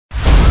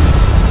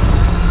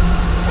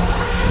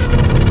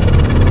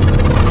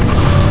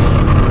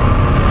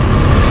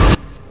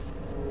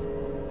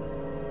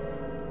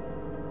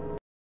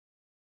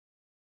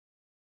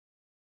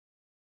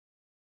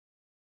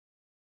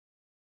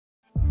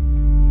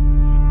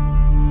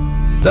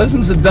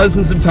Dozens and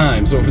dozens of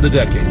times over the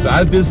decades,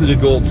 I've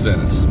visited Gold's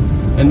Venice,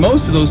 and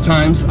most of those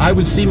times I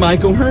would see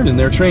Mike O'Hearn in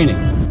their training.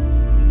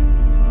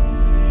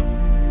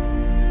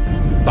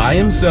 By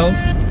himself,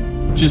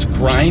 just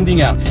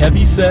grinding out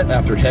heavy set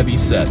after heavy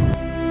set.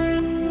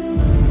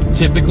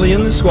 Typically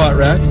in the squat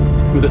rack,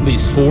 with at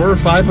least 400 or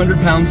 500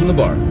 pounds in the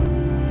bar.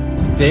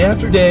 Day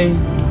after day,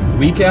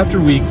 week after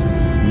week,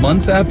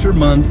 month after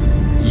month,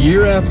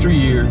 year after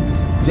year,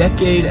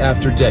 decade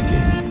after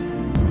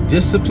decade.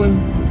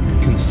 Discipline,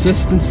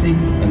 consistency,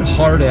 and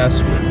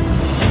hard-ass work.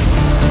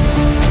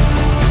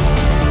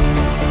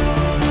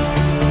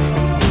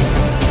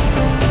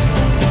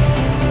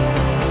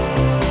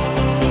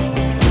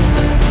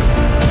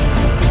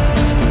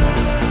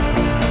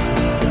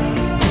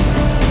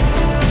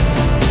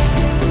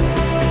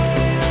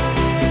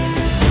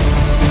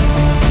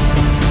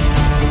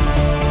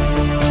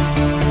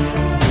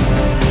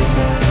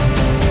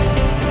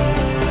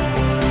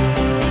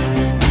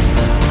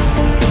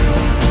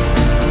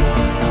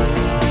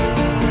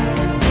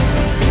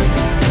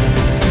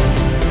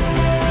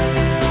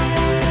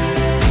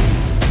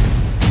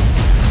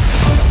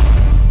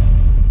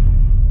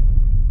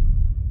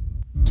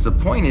 The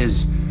point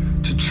is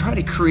to try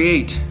to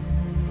create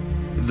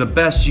the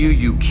best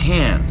you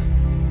can.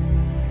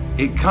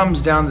 It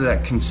comes down to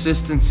that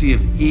consistency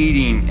of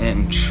eating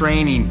and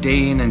training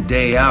day in and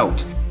day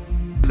out.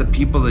 The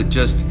people that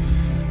just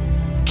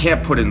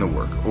can't put in the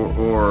work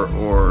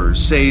or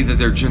say that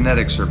their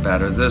genetics are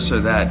bad or this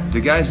or that.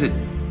 The guys that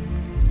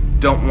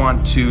don't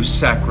want to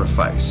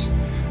sacrifice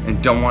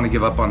and don't want to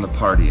give up on the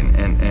party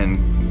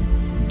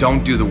and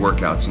don't do the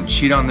workouts and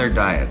cheat on their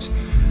diets.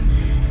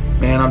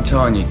 Man, I'm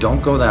telling you, don't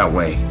go that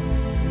way.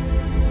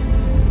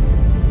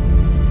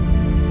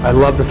 I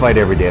love to fight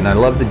every day, and I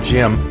love the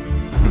gym.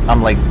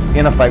 I'm like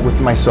in a fight with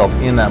myself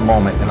in that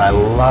moment, and I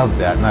love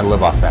that, and I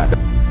live off that.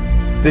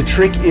 The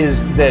trick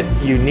is that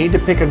you need to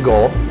pick a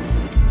goal,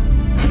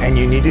 and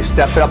you need to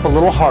step it up a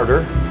little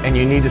harder, and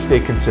you need to stay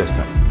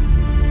consistent.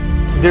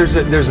 There's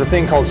a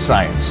thing called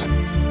science,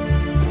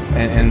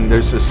 and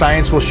there's a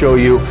science will show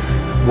you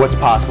what's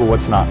possible,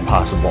 what's not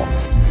possible.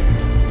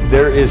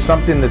 There is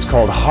something that's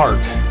called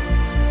heart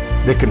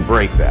that can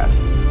break that.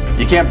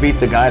 You can't beat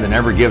the guy that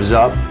never gives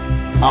up.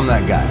 I'm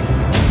that guy.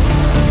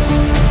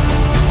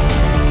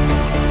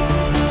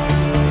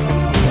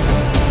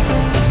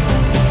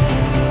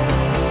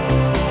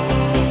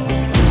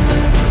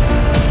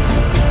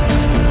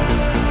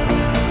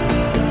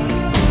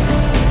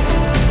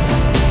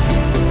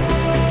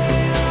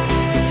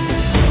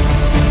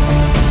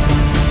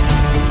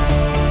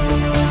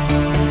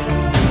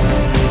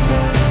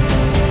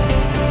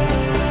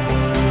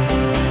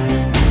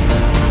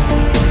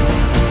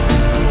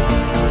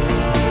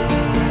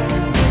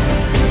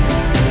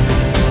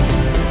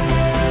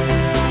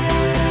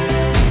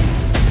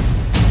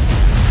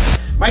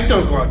 Mike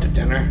don't go out to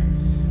dinner.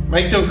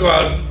 Mike don't go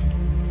out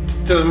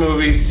to the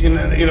movies. You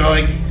know,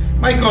 like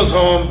Mike goes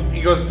home,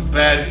 he goes to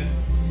bed,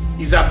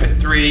 he's up at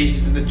 3,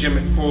 he's in the gym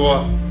at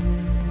 4.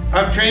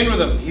 I've trained with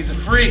him. He's a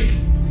freak.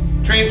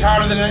 Trains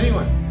harder than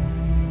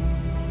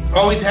anyone.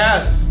 Always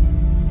has.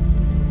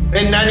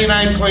 And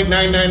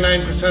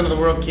 99.999% of the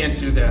world can't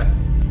do that.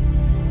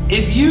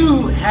 If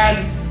you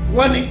had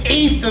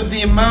 1/8 of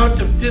the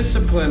amount of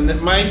discipline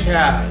that Mike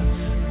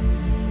has,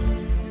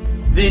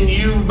 then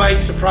you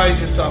might surprise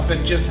yourself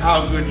at just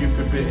how good you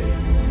could be.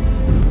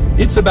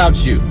 It's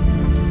about you.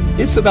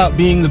 It's about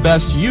being the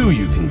best you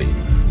can be.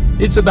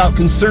 It's about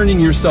concerning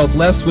yourself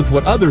less with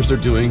what others are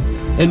doing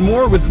and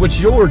more with what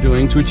you're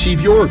doing to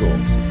achieve your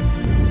goals.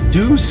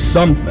 Do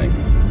something,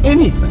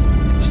 anything.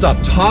 Stop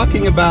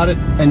talking about it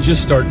and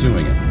just start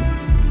doing it.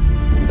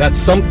 That's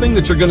something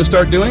that you're going to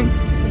start doing,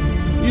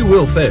 you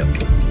will fail.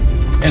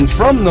 And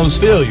from those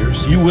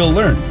failures, you will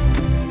learn.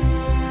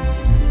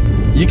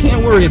 You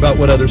can't worry about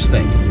what others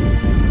think.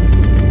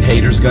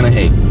 Haters gonna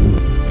hate.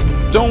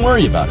 Don't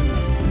worry about it.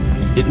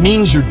 It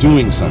means you're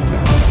doing something.